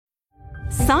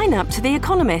Sign up to The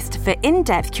Economist for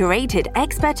in-depth curated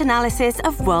expert analysis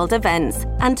of world events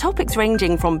and topics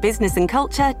ranging from business and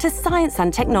culture to science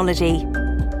and technology.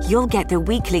 You'll get the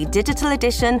weekly digital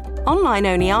edition,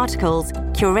 online-only articles,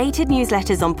 curated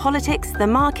newsletters on politics, the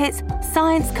markets,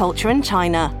 science, culture and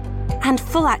China, and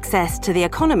full access to The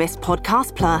Economist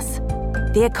Podcast Plus.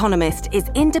 The Economist is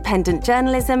independent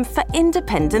journalism for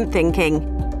independent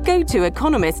thinking. Go to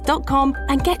economist.com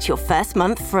and get your first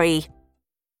month free.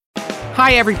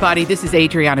 Hi, everybody. This is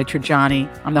Adriana Trajani.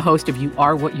 I'm the host of You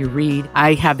Are What You Read.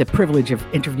 I have the privilege of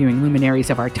interviewing luminaries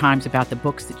of our times about the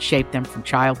books that shaped them from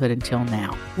childhood until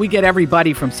now. We get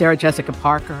everybody from Sarah Jessica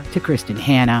Parker to Kristen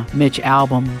Hanna, Mitch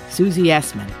Albom, Susie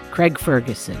Essman, Craig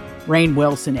Ferguson, Rainn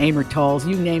Wilson, Amor Tolls,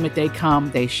 you name it, they come,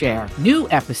 they share. New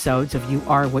episodes of You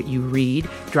Are What You Read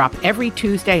drop every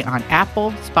Tuesday on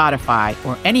Apple, Spotify,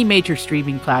 or any major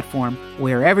streaming platform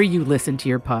wherever you listen to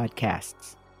your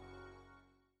podcasts.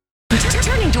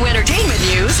 Turning to entertainment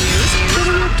news.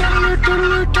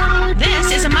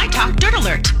 This is a My Talk Dirt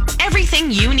Alert. Everything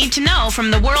you need to know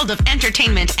from the world of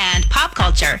entertainment and pop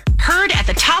culture. Heard at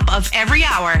the top of every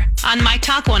hour on My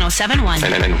Talk 107.1.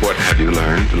 And what have you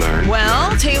learned?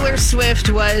 Well, Taylor Swift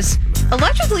was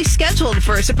allegedly scheduled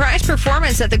for a surprise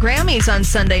performance at the Grammys on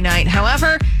Sunday night.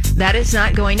 However, that is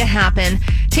not going to happen.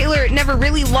 Taylor never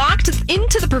really locked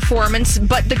into the performance,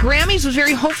 but the Grammys was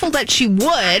very hopeful that she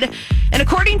would. And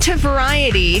according to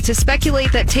Variety, to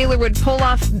speculate that Taylor would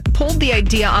pulled the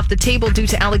idea off the table due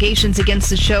to allegations against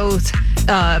the show's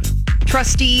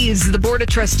trustees, the board of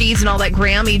trustees, and all that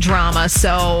Grammy drama.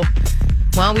 So,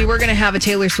 well, we were going to have a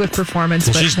Taylor Swift performance,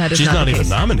 but that is she's not the even case.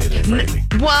 nominated for anything.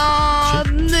 Well,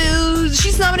 no,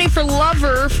 she's nominated for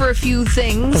Lover for a few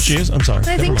things. Oh, she is? I'm sorry. I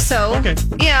Never think mind. so. Okay.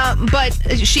 Yeah, but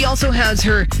she also has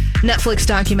her Netflix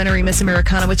documentary, Miss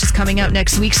Americana, which is coming out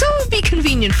next week. So it would be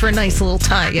convenient for a nice little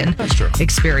tie-in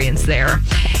experience there.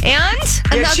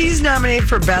 And she's nominated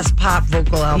for Best Pop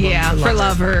Vocal Album. Yeah, for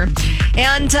Lover.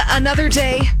 And another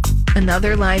day,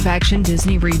 another live-action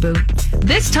Disney reboot.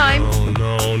 This time,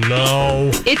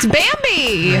 No. it's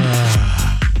Bambi.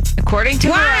 According to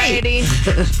Variety,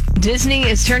 Disney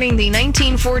is turning the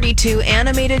 1942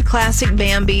 animated classic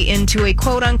Bambi into a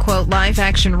quote-unquote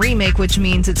live-action remake, which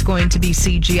means it's going to be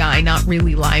CGI, not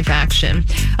really live-action.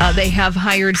 They have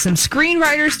hired some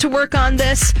screenwriters to work on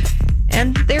this,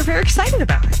 and they're very excited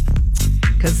about it.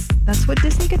 Because that's what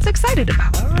Disney gets excited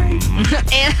about. All right.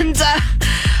 And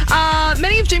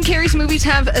many of Jim Carrey's movies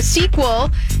have a sequel,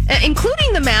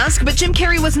 including The Mask, but Jim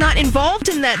Carrey was not involved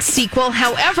in that sequel.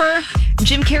 However,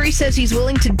 Jim Carrey says he's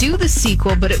willing to do the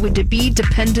sequel, but it would be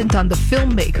dependent on the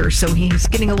filmmaker. So he's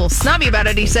getting a little snobby about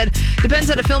it. He said, depends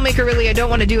on the filmmaker, really. I don't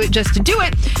want to do it just to do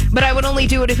it, but I would only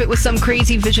do it if it was some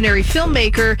crazy visionary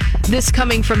filmmaker. This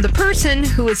coming from the person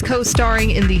who is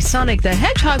co-starring in the Sonic the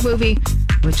Hedgehog movie,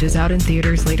 which is out in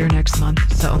theaters later next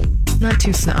month. So not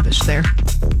too snobbish there.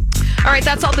 All right,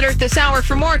 that's all the dirt this hour.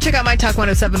 For more, check out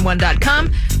mytalk1071.com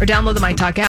or download the MyTalk app.